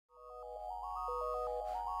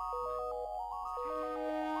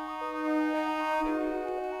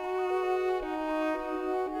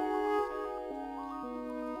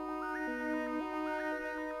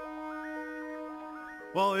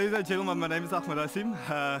Well, ladies and gentlemen, my name is Achmat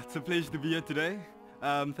Hassiem. It's a pleasure to be here today.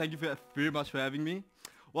 Thank you very much for having me.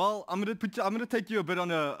 Well, I'm gonna take you a bit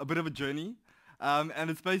on a bit of a journey, and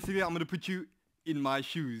it's basically I'm gonna put you in my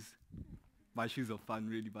shoes. My shoes are fun,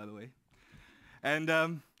 really, by the way.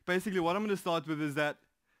 And basically, what I'm gonna start with is that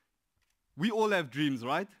we all have dreams,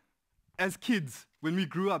 right? As kids, when we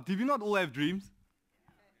grew up, did we not all have dreams?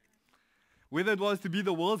 Whether it was to be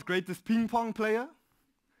the world's greatest ping pong player,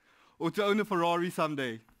 or to own a Ferrari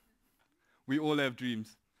someday. We all have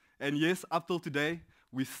dreams. And yes, up till today,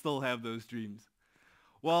 we still have those dreams.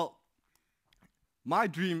 Well, my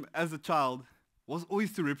dream as a child was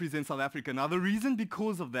always to represent South Africa. Now, the reason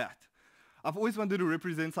because of that, I've always wanted to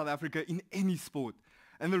represent South Africa in any sport.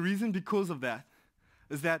 And the reason because of that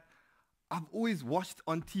is that I've always watched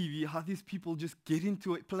on TV how these people just get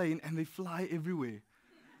into a plane and they fly everywhere.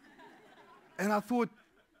 And I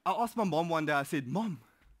asked my mom one day, I said, "Mom,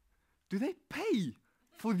 do they pay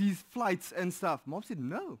for these flights and stuff?" Mom said,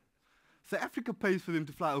 "No. South Africa pays for them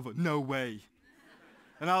to fly over." "No way."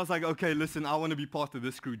 And I was like, okay, listen, I want to be part of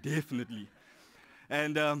this crew, definitely.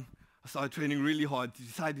 And I started training really hard,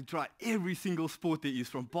 decided to try every single sport there is,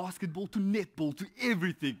 from basketball to netball to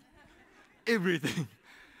everything. Everything.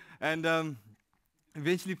 And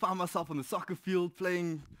eventually found myself on the soccer field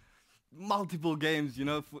playing multiple games,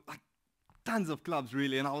 for like tons of clubs,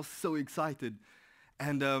 really, and I was so excited.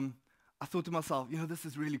 And I thought to myself, this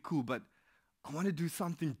is really cool, but I want to do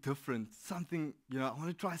something different, I want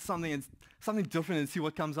to try something different and see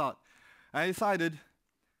what comes out. I decided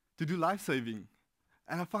to do life-saving.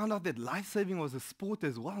 And I found out that life-saving was a sport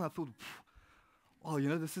as well. And I thought, oh,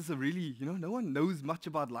 this is a really, no one knows much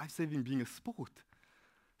about life-saving being a sport.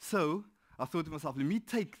 So I thought to myself, let me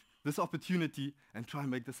take this opportunity and try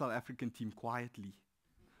and make the South African team quietly.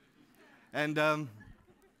 And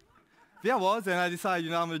there I was, and I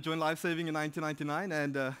decided, I'm going to join life-saving in 1999,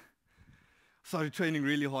 and started training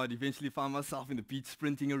really hard. Eventually found myself in the beach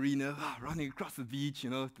sprinting arena, running across the beach,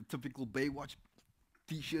 the typical Baywatch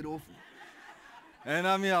t-shirt off. And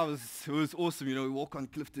it was awesome, you walk on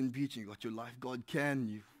Clifton Beach, and you got your lifeguard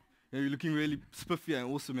can, you're looking really spiffy and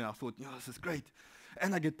awesome, and I thought, this is great.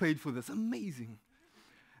 And I get paid for this, amazing.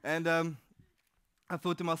 And I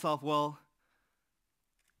thought to myself, well,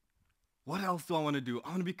 what else do I want to do? I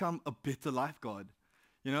want to become a better lifeguard,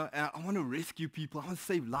 and I want to rescue people. I want to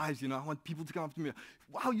save lives, I want people to come up to me,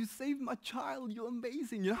 "Wow, you saved my child, you're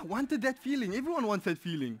amazing." I wanted that feeling. Everyone wants that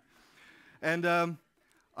feeling. And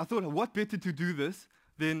I thought, what better to do this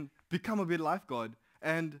than become a better lifeguard?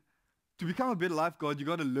 And to become a better lifeguard, you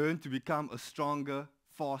got to learn to become a stronger,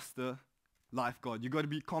 faster lifeguard. You got to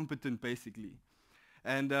be competent, basically.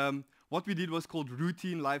 And what we did was called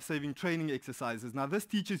routine life-saving training exercises. Now, this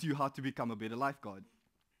teaches you how to become a better lifeguard.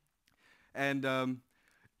 And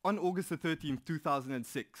on August the 13th,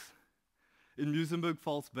 2006, in Muizenberg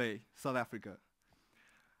False Bay, South Africa,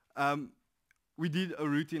 we did a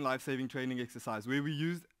routine life-saving training exercise where we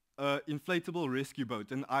used an inflatable rescue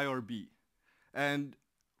boat, an IRB. And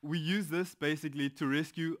we use this basically to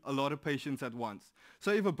rescue a lot of patients at once.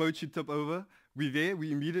 So if a boat should tip over, we're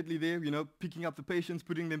immediately there, picking up the patients,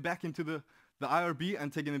 putting them back into the IRB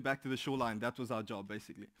and taking them back to the shoreline. That was our job,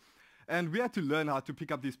 basically. And we had to learn how to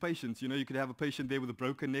pick up these patients. You could have a patient there with a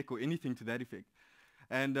broken neck or anything to that effect.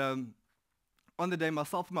 And on the day,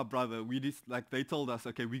 myself and my brother, they told us,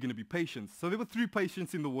 okay, we're going to be patients. So there were 3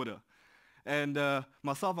 patients in the water. And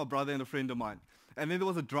myself, my brother, and a friend of mine. And then there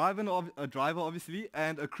was a driver, obviously,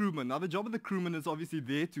 and a crewman. Now, the job of the crewman is obviously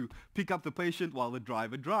there to pick up the patient while the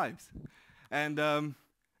driver drives. And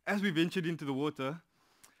as we ventured into the water,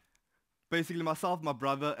 basically myself, my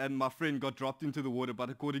brother, and my friend got dropped into the water, but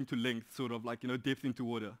according to length, sort of depth into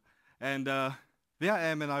water. And there I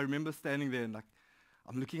am, and I remember standing there, and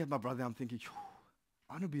I'm looking at my brother, and I'm thinking,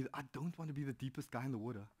 I don't want to be the deepest guy in the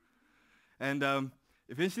water. And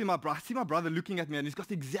eventually I see my brother looking at me, and he's got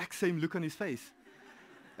the exact same look on his face.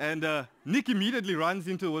 And Nick immediately runs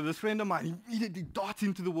into the water. This friend of mine immediately darts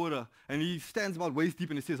into the water, and he stands about waist deep,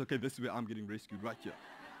 and he says, okay, this is where I'm getting rescued, right here.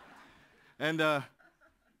 And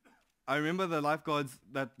I remember the lifeguards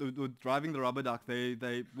that were driving the rubber duck,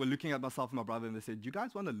 they were looking at myself and my brother, and they said, "Do you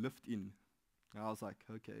guys want to lift in?" And I was like,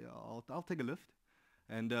 okay, I'll take a lift.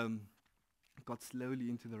 And got slowly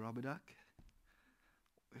into the rubber duck.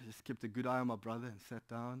 I just kept a good eye on my brother and sat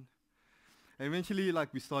down. And eventually,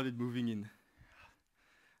 we started moving in.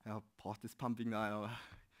 Our heart is pumping now.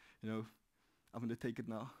 I'm going to take it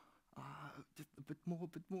now. Just a bit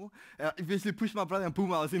more. Eventually pushed my brother, and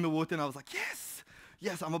boom, I was in the water, and I was like,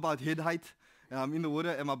 yes, I'm about head height. And I'm in the water,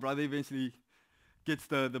 and my brother eventually gets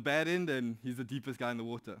the bad end, and he's the deepest guy in the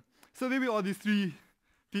water. So there we are, these three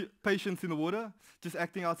patients in the water, just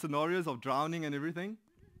acting out scenarios of drowning and everything.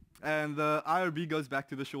 And the IRB goes back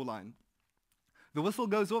to the shoreline. The whistle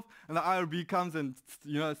goes off, and the IRB comes and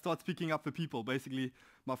starts picking up the people, basically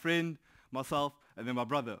my friend, myself, and then my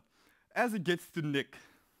brother. As it gets to Nick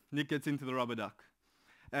gets into the rubber duck,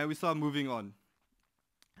 and we start moving on.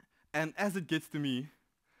 And as it gets to me,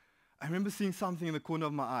 I remember seeing something in the corner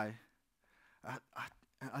of my eye.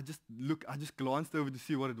 I just glanced over to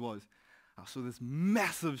see what it was. I saw this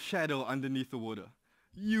massive shadow underneath the water.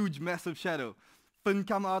 Huge, massive shadow. Fin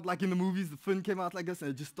come out like in the movies, the fin came out like this,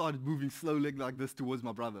 and it just started moving slowly like this towards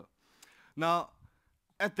my brother. Now,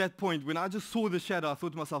 at that point, when I just saw the shadow, I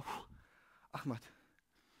thought to myself, Ahmad,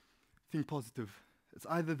 think positive. It's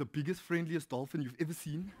either the biggest, friendliest dolphin you've ever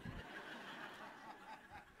seen,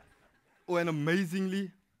 or an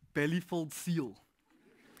amazingly belly-filled seal.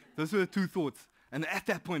 Those were the two thoughts. And at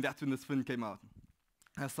that point, that's when this fin came out.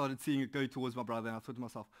 I started seeing it go towards my brother, and I thought to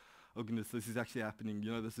myself, oh goodness, this is actually happening.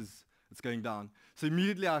 It's going down. So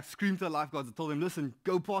immediately I screamed to the lifeguards and told them, listen,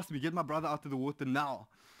 go past me, get my brother out of the water now.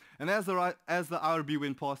 And as the IRB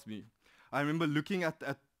went past me, I remember looking at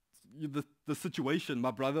the situation,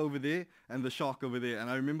 my brother over there and the shark over there, and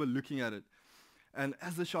I remember looking at it. And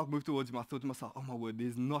as the shark moved towards me, I thought to myself, oh my word,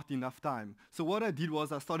 there's not enough time. So what I did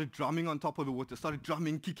was I started drumming on top of the water, started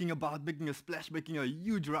drumming, kicking about, making a splash, making a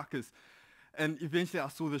huge ruckus. And eventually I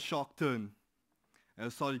saw the shark turn, and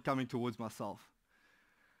it started coming towards myself.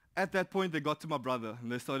 At that point, they got to my brother,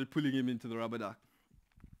 and they started pulling him into the rubber duck.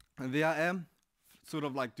 And there I am, sort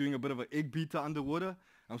of like doing a bit of an egg beater underwater.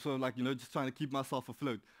 I'm sort of like, just trying to keep myself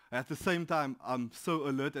afloat. At the same time, I'm so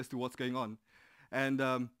alert as to what's going on. And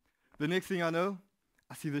the next thing I know,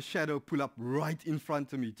 I see the shadow pull up right in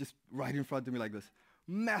front of me, just right in front of me like this.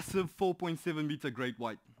 Massive 4.7 meter great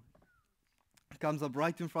white. It comes up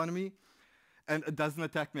right in front of me, and it doesn't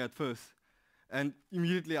attack me at first. And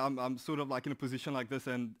immediately I'm sort of like in a position like this,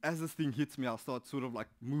 and as this thing hits me, I'll start sort of like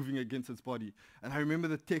moving against its body. And I remember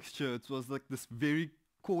the texture, it was like this very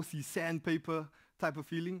coarsey sandpaper type of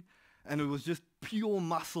feeling, and it was just pure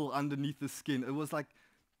muscle underneath the skin. It was like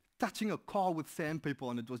touching a car with sandpaper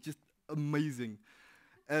on it. It was just amazing.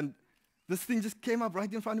 And this thing just came up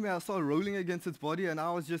right in front of me. I started rolling against its body, and I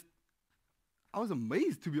was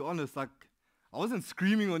amazed, to be honest. Like, I wasn't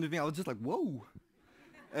screaming or anything. I was just like, whoa.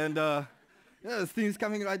 And this thing is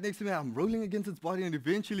coming right next to me. I'm rolling against its body, and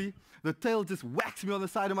eventually the tail just whacks me on the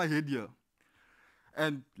side of my head here.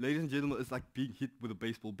 And ladies and gentlemen, it's like being hit with a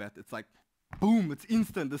baseball bat. It's like, boom, it's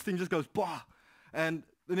instant. This thing just goes, bah. And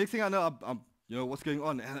the next thing I know, I'm what's going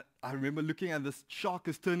on? And I remember looking, and this shark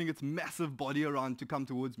is turning its massive body around to come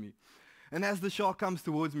towards me. And as the shark comes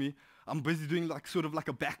towards me, I'm busy doing like sort of like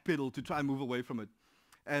a back pedal to try and move away from it.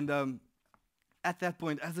 And at that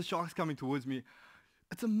point, as the shark's coming towards me,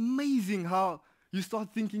 it's amazing how you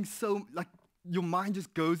start thinking your mind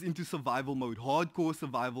just goes into survival mode, hardcore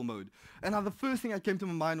survival mode. And now the first thing that came to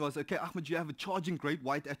my mind was, okay, Ahmed, you have a charging great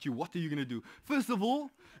white at you. What are you going to do? First of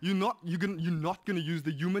all, you're not going to use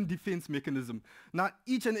the human defense mechanism. Now,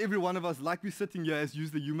 each and every one of us, like we're sitting here, has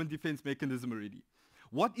used the human defense mechanism already.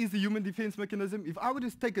 What is the human defense mechanism? If I were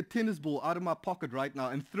to take a tennis ball out of my pocket right now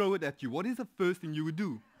and throw it at you, what is the first thing you would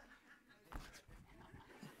do?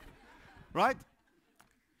 Right?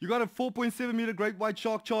 You got a 4.7 meter great white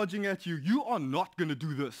shark charging at you. You are not going to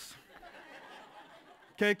do this.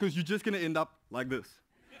 Okay, because you're just going to end up like this.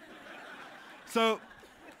 So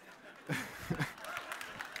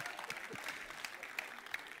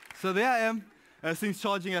there I am, as things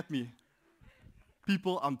charging at me.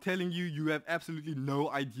 People, I'm telling you, you have absolutely no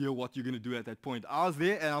idea what you're going to do at that point. I was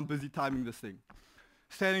there, and I'm busy timing this thing.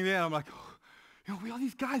 Standing there, and I'm like, where are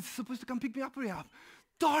these guys supposed to come pick me up right now?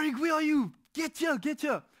 Tariq, where are you? Get here, get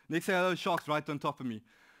here. Next thing I know, shark's right on top of me.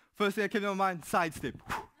 First thing that came to my mind, sidestep.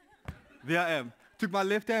 There I am. Took my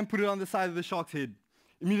left hand, put it on the side of the shark's head.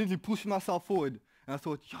 Immediately pushed myself forward. And I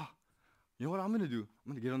thought, you know what I'm going to do?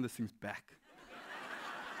 I'm going to get on this thing's back.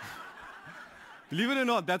 Believe it or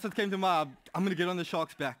not, that's what came to mind. I'm going to get on the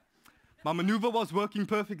shark's back. My maneuver was working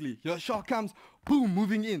perfectly. Shark comes, boom,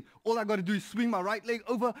 moving in. All I got to do is swing my right leg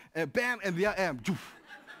over, and bam, and there I am.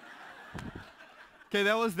 Okay,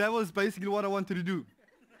 that was basically what I wanted to do.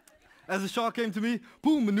 As the shark came to me,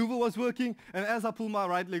 boom, maneuver was working, and as I pulled my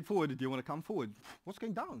right leg forward, do you want to come forward? What's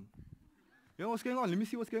going down? You know what's going on? Let me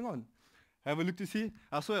see what's going on. Have a look to see.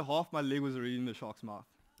 I saw half my leg was already in the shark's mouth.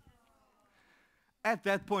 At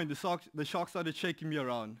that point, the shark started shaking me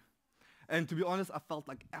around. And to be honest, I felt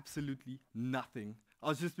like absolutely nothing. I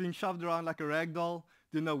was just being shoved around like a rag doll,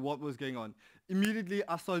 didn't know what was going on. Immediately,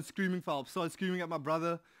 I started screaming for help, started screaming at my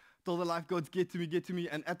brother, told the lifeguards, get to me,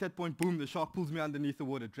 and at that point, boom, the shark pulls me underneath the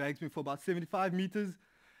water, drags me for about 75 meters,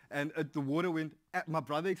 and the water went, my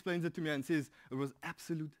brother explains it to me and says it was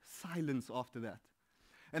absolute silence after that.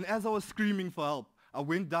 And as I was screaming for help, I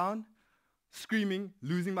went down, screaming,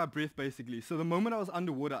 losing my breath basically. So the moment I was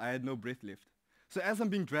underwater, I had no breath left. So as I'm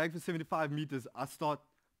being dragged for 75 meters,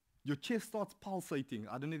 your chest starts pulsating.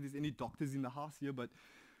 I don't know if there's any doctors in the house here, but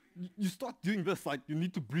you start doing this, like you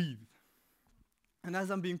need to breathe. And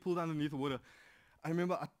as I'm being pulled underneath the water, I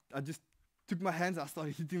remember I just took my hands, I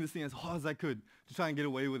started hitting this thing as hard as I could to try and get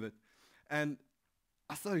away with it. And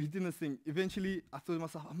I started hitting this thing. Eventually, I thought to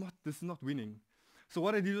myself, this is not winning. So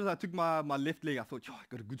what I did was I took my left leg. I thought, I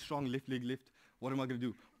got a good strong left leg left. What am I going to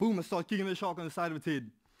do? Boom, I started kicking the shark on the side of its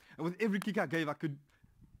head. And with every kick I gave,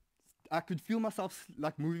 I could feel myself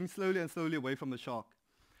like moving slowly and slowly away from the shark.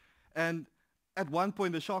 And at one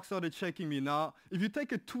point, the shark started shaking me. Now, if you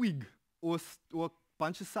take a twig or a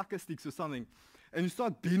bunch of sucker sticks or something, and you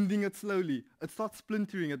start bending it slowly, it starts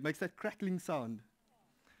splintering. It makes that crackling sound.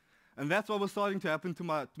 And that's what was starting to happen to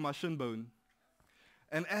my shin bone.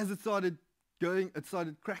 And as it started going, it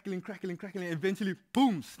started crackling, crackling, crackling, and eventually,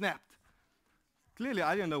 boom, snapped. Clearly,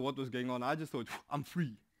 I didn't know what was going on. I just thought, I'm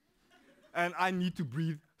free. And I need to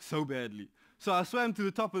breathe so badly. So I swam to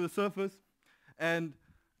the top of the surface, and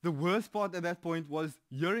the worst part at that point was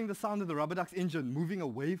hearing the sound of the rubber duck's engine moving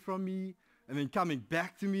away from me, and then coming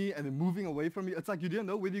back to me, and then moving away from me. It's like you didn't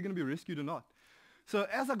know whether you're going to be rescued or not. So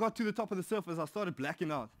as I got to the top of the surface, I started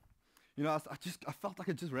blacking out. I felt like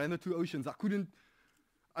I just ran the two oceans.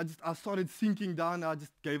 I started sinking down. I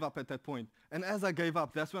just gave up at that point. And as I gave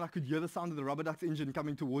up, that's when I could hear the sound of the rubber duck's engine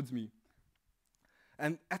coming towards me.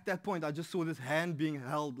 And at that point, I just saw this hand being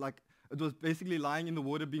held, like it was basically lying in the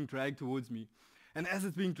water being dragged towards me. And as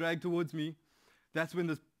it's being dragged towards me, that's when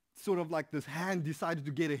this hand decided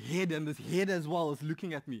to get ahead, and this head as well is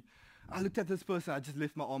looking at me. I looked at this person, I just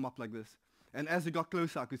left my arm up like this. And as it got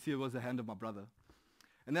closer, I could see it was the hand of my brother.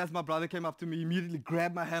 And as my brother came up to me, he immediately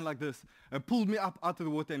grabbed my hand like this and pulled me up out of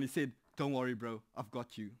the water, and he said, "Don't worry, bro, I've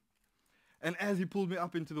got you." And as he pulled me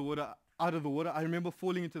up into the water, out of the water, I remember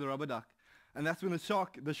falling into the rubber duck. And that's when the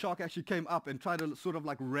shark actually came up and tried to sort of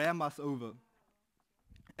like ram us over.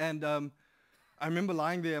 And I remember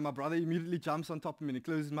lying there, and my brother immediately jumps on top of me, and he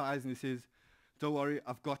closes my eyes, and he says, "Don't worry,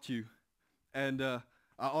 I've got you." And I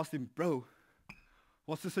asked him, "Bro,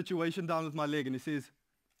 what's the situation down with my leg?" And he says,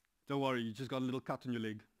 "Don't worry, you just got a little cut on your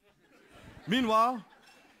leg." Meanwhile,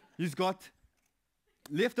 he's got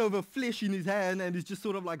leftover flesh in his hand, and he's just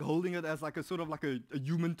sort of like holding it as like a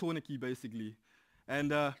human tourniquet, basically.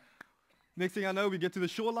 And next thing I know, we get to the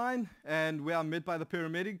shoreline, and where I'm met by the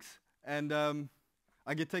paramedics, and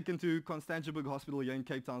I get taken to Constantiaberg Hospital here in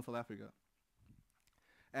Cape Town, South Africa.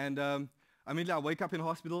 And immediately I wake up in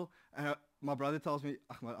hospital, and my brother tells me,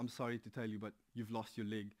 "Achmat, I'm sorry to tell you, but you've lost your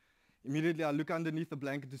leg." Immediately I look underneath the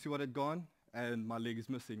blanket to see what had gone, and my leg is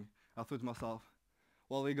missing. I thought to myself,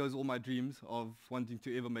 well, there goes all my dreams of wanting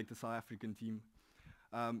to ever make the South African team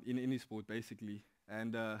in any sport, basically.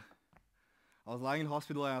 And I was lying in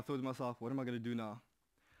hospital, and I thought to myself, what am I going to do now?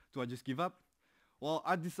 Do I just give up? Well,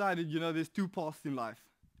 I decided, there's two paths in life.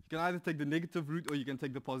 You can either take the negative route, or you can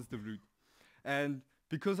take the positive route. And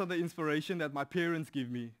because of the inspiration that my parents give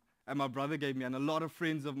me, and my brother gave me, and a lot of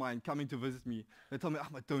friends of mine coming to visit me, they told me,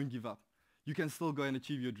 "Achmat, don't give up. You can still go and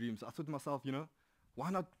achieve your dreams." I thought to myself,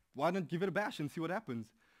 why not give it a bash and see what happens?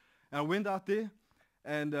 And I went out there,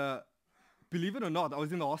 and believe it or not, I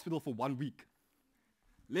was in the hospital for 1 week.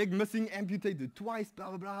 Leg missing, amputated twice, blah,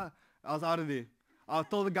 blah, blah. I was out of there. I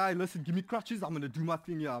told the guy, "Listen, give me crutches. I'm going to do my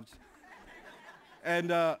thing here."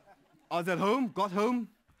 And I was at home, got home.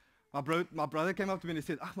 My brother came up to me and he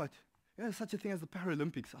said, "Achmat, there's such a thing as the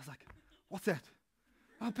Paralympics." I was like, "What's that?"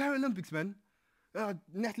 "Paralympics, man.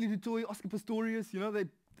 Natalie du Toit, Oscar Pistorius,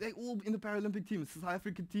 they're all in the Paralympic team. It's the South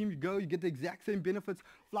African team. You go, you get the exact same benefits,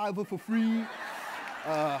 fly over for free."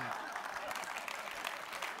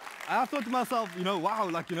 I thought to myself, wow,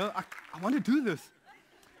 I want to do this.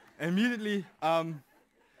 Immediately,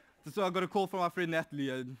 so I got a call from my friend Natalie,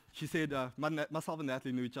 and she said, myself and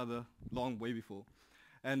Natalie knew each other way before.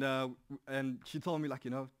 And she told me,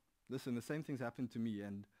 listen, the same things happened to me,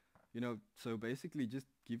 and, so basically just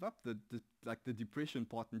give up the depression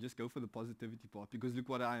part and just go for the positivity part, because look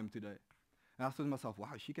what I am today. And I thought to myself,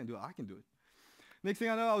 wow, she can do it, I can do it. Next thing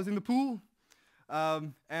I know, I was in the pool,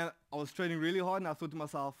 and I was training really hard, and I thought to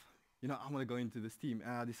myself, I want to go into this team,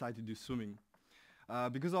 and I decided to do swimming.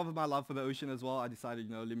 Because of my love for the ocean as well, I decided,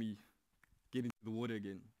 let me get into the water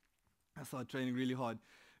again. I started training really hard.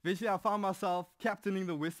 Eventually, I found myself captaining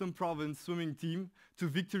the Western Province swimming team to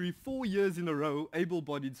victory 4 years in a row,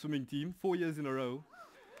 able-bodied swimming team, 4 years in a row.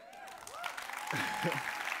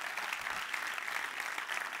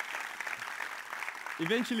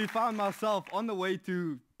 eventually found myself on the way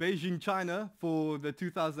to Beijing, China for the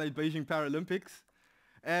 2008 Beijing Paralympics,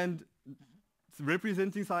 and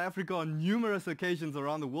representing South Africa on numerous occasions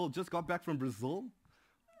around the world. Just got back from Brazil.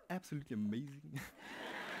 Absolutely amazing.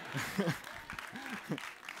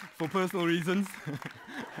 For personal reasons.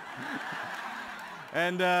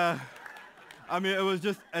 And I mean, it was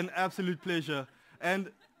just an absolute pleasure.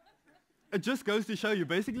 And it just goes to show you,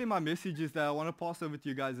 basically my message is that I want to pass over to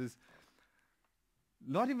you guys is,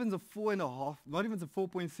 not even the 4.5, not even the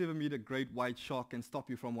 4.7 meter great white shark can stop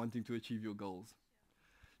you from wanting to achieve your goals.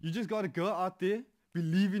 You just got to go out there,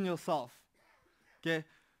 believe in yourself. Okay?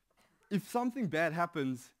 If something bad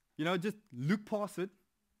happens, you know, just look past it,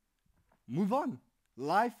 move on.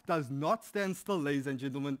 Life does not stand still, ladies and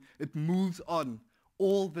gentlemen. It moves on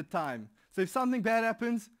all the time. So if something bad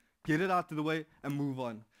happens, get it out of the way and move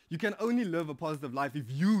on. You can only live a positive life if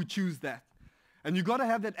you choose that. And you got to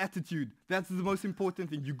have that attitude. That's the most important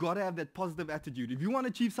thing. You got to have that positive attitude. If you want to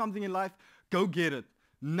achieve something in life, go get it.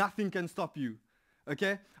 Nothing can stop you.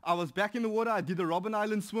 Okay? I was back in the water. I did a Robben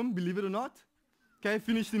Island swim, believe it or not. Okay?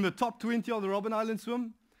 Finished in the top 20 of the Robben Island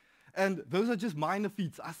swim. And those are just minor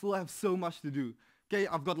feats. I still have so much to do. Okay?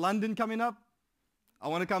 I've got London coming up. I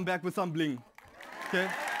want to come back with some bling. Okay?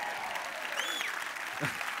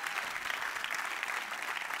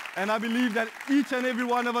 And I believe that each and every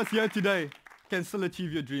one of us here today can still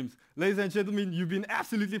achieve your dreams. Ladies and gentlemen, you've been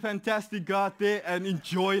absolutely fantastic. Go out there and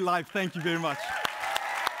enjoy life. Thank you very much.